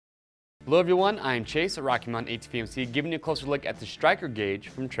Hello everyone, I'm Chase at Rocky Mountain ATV giving you a closer look at the striker gauge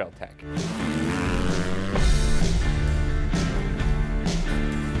from Trail Tech.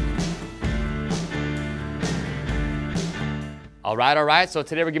 Alright, so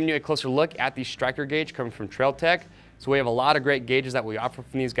today we're giving you a closer look at the striker gauge coming from Trail Tech. So we have a lot of great gauges that we offer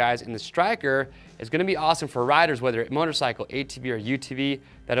from these guys, and the striker is going to be awesome for riders, whether it's motorcycle, ATV, or UTV,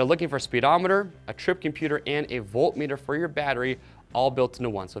 that are looking for a speedometer, a trip computer, and a voltmeter for your battery, all built into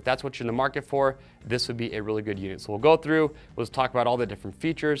one. So if that's what you're in the market for, this would be a really good unit. So we'll go through, we'll just talk about all the different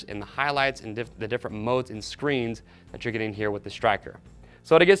features and the highlights and the different modes and screens that you're getting here with the striker.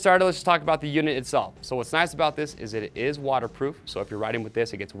 So to get started, let's just talk about the unit itself. So what's nice about this is that it is waterproof. So if you're riding with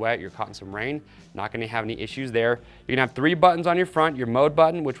this, it gets wet, you're caught in some rain, not going to have any issues there. You're going to have 3 buttons on your front, your mode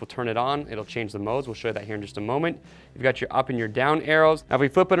button, which will turn it on. It'll change the modes. We'll show you that here in just a moment. You've got your up and your down arrows. Now if we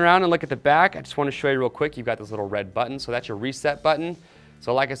flip it around and look at the back, I just want to show you real quick, you've got this little red button. So that's your reset button.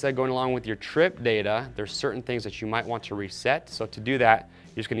 So like I said, going along with your trip data, there's certain things that you might want to reset. So to do that,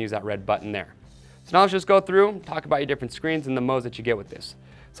 you're just going to use that red button there. So now let's just go through, talk about your different screens and the modes that you get with this.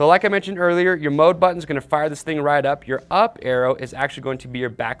 So like I mentioned earlier, your mode button is going to fire this thing right up. Your up arrow is actually going to be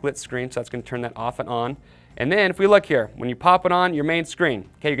your backlit screen, so that's going to turn that off and on. And then if we look here, when you pop it on, your main screen,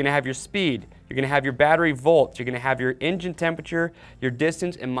 okay, you're going to have your speed, you're going to have your battery volts, you're going to have your engine temperature, your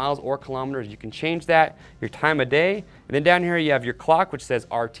distance in miles or kilometers. You can change that, your time of day. And then down here you have your clock, which says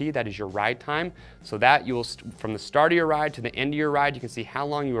RT, that is your ride time. So that you will, from the start of your ride to the end of your ride, you can see how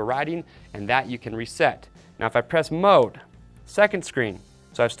long you were riding, and that you can reset. Now if I press mode, second screen,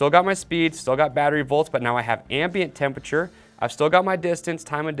 so I've still got my speed, still got battery volts, but now I have ambient temperature. I've still got my distance,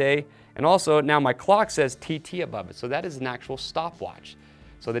 time of day, and also now my clock says TT above it. So that is an actual stopwatch.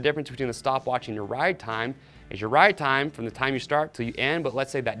 So the difference between the stopwatch and your ride time is your ride time from the time you start till you end, but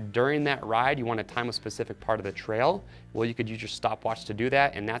let's say that during that ride you want to time a specific part of the trail. Well, you could use your stopwatch to do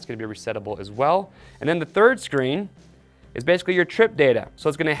that, and that's going to be resettable as well. And then the third screen is basically your trip data. So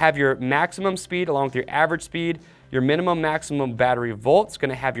it's going to have your maximum speed along with your average speed, your minimum maximum battery volts, going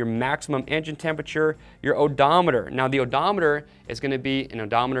to have your maximum engine temperature, your odometer. Now the odometer is going to be an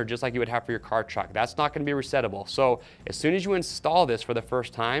odometer just like you would have for your car truck. That's not going to be resettable. So as soon as you install this for the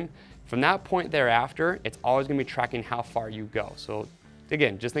first time, from that point thereafter, it's always going to be tracking how far you go. So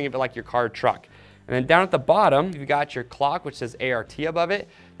again, just think of it like your car truck. And then down at the bottom, you've got your clock, which says ART above it.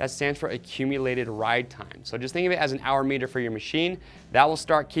 That stands for accumulated ride time. So just think of it as an hour meter for your machine. That will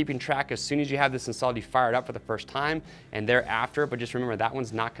start keeping track as soon as you have this installed, you fire it up for the first time and thereafter, but just remember that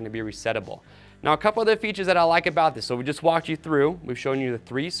one's not going to be resettable. Now a couple other features that I like about this. So we just walked you through, we've shown you the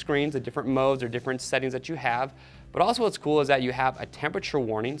 3 screens, the different modes or different settings that you have. But also what's cool is that you have a temperature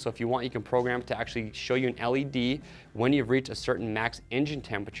warning. So if you want, you can program it to actually show you an LED when you've reached a certain max engine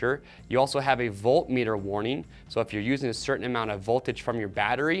temperature. You also have a voltmeter warning. So if you're using a certain amount of voltage from your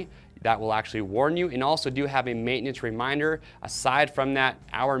battery, that will actually warn you. And also do have a maintenance reminder. Aside from that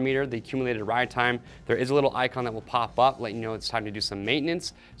hour meter, the accumulated ride time, there is a little icon that will pop up letting you know it's time to do some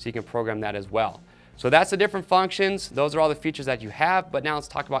maintenance. So you can program that as well. So that's the different functions. Those are all the features that you have. But now let's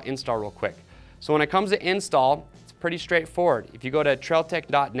talk about install real quick. So when it comes to install, it's pretty straightforward. If you go to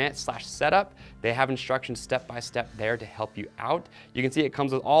trailtech.net/setup, they have instructions step by step there to help you out. You can see it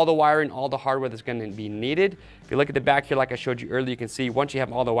comes with all the wiring, all the hardware that's going to be needed. If you look at the back here, like I showed you earlier, you can see once you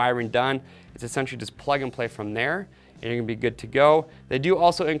have all the wiring done, it's essentially just plug and play from there, and you're going to be good to go. They do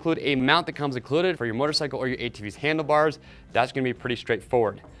also include a mount that comes included for your motorcycle or your ATV's handlebars. That's going to be pretty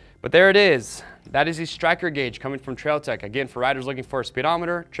straightforward. But there it is. That is the striker gauge coming from Trail Tech. Again, for riders looking for a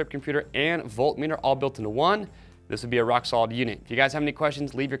speedometer, trip computer, and voltmeter all built into one, this would be a rock solid unit. If you guys have any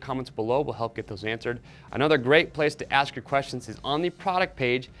questions, leave your comments below. We'll help get those answered. Another great place to ask your questions is on the product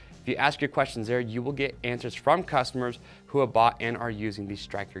page. If you ask your questions there, you will get answers from customers who have bought and are using the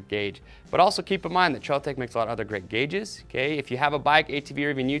striker gauge. But also keep in mind that Trail Tech makes a lot of other great gauges. Okay, if you have a bike, ATV,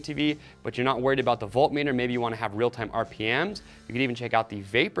 or even UTV, but you're not worried about the voltmeter, maybe you want to have real-time RPMs, you can even check out the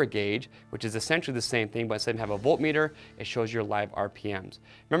vapor gauge, which is essentially the same thing, but instead of having a voltmeter, it shows your live RPMs.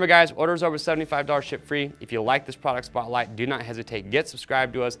 Remember guys, orders over $75 ship free. If you like this product spotlight, do not hesitate. Get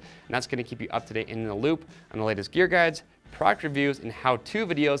subscribed to us, and that's going to keep you up to date and in the loop on the latest gear guides, product reviews, and how-to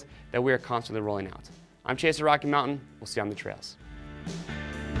videos that we are constantly rolling out. I'm Chase at Rocky Mountain. We'll see you on the trails.